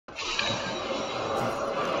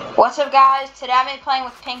What's up, guys? Today I'm playing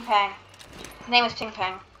with Ping Pang. His name is Ping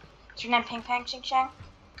Pang. Is your name Ping Pang, Ching Chang?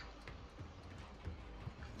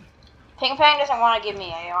 Ping Pang doesn't want to give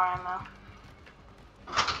me AR ammo.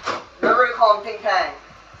 Remember to call him Ping Pang.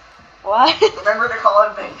 What? Remember to call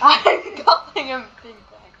him Ping Pang. I'm calling him Ping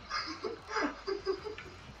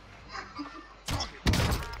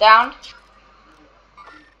Pang. Down.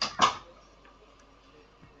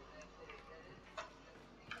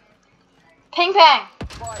 Ping Pang!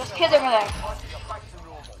 There's kids over there.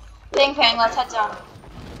 Ping Pang, let's head zone.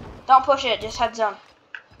 Don't push it, just head zone.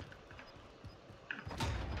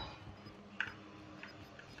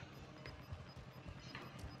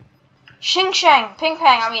 Xing Shang, Ping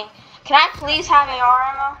Pang, I mean, can I please have AR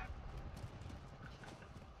ammo?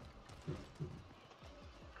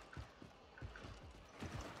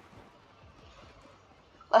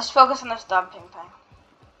 Let's focus on this dub, Ping Pang.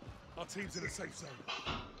 Our team's in a safe zone.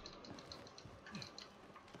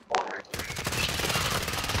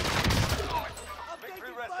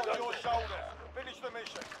 Victory rests on your shoulders. Finish the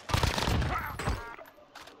mission.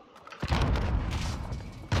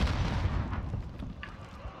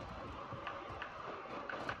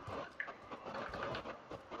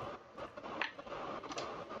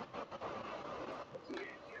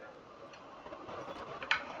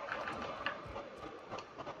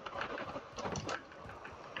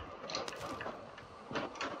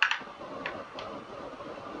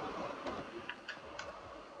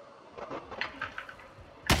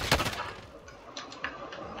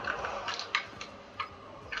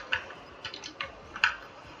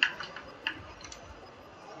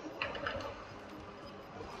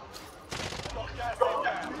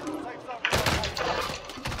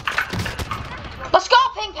 Let's go,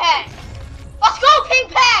 Ping Pang! Let's go, Ping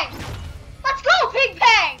Pang! Let's go, Ping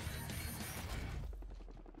Pang!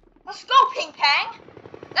 Let's go, Ping Pang!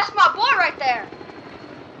 That's my boy right there.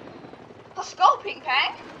 Let's go, Ping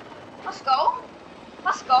Pang. Let's go.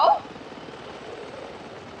 Let's go.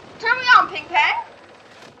 Turn me on, Ping Pang.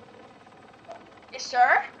 Yes,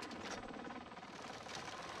 sir.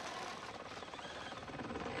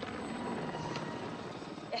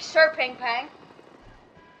 Yes, sir, Ping Pang.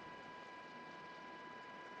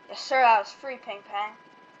 Yes, sir, that was free, Ping Pang.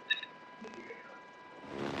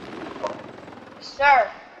 Yes,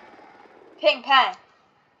 sir. Ping Pang.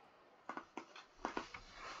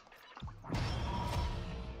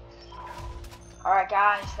 Alright,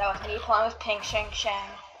 guys, that was me playing with Ping Shang Shang.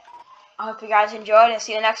 I hope you guys enjoyed and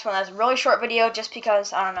see you in the next one. That's a really short video just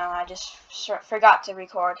because, I don't know, I just forgot to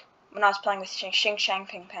record when I was playing with Xing Shang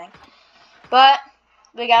Ping Pang. But,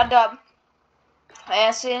 we got a dub.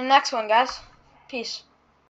 And see you in the next one, guys. Peace.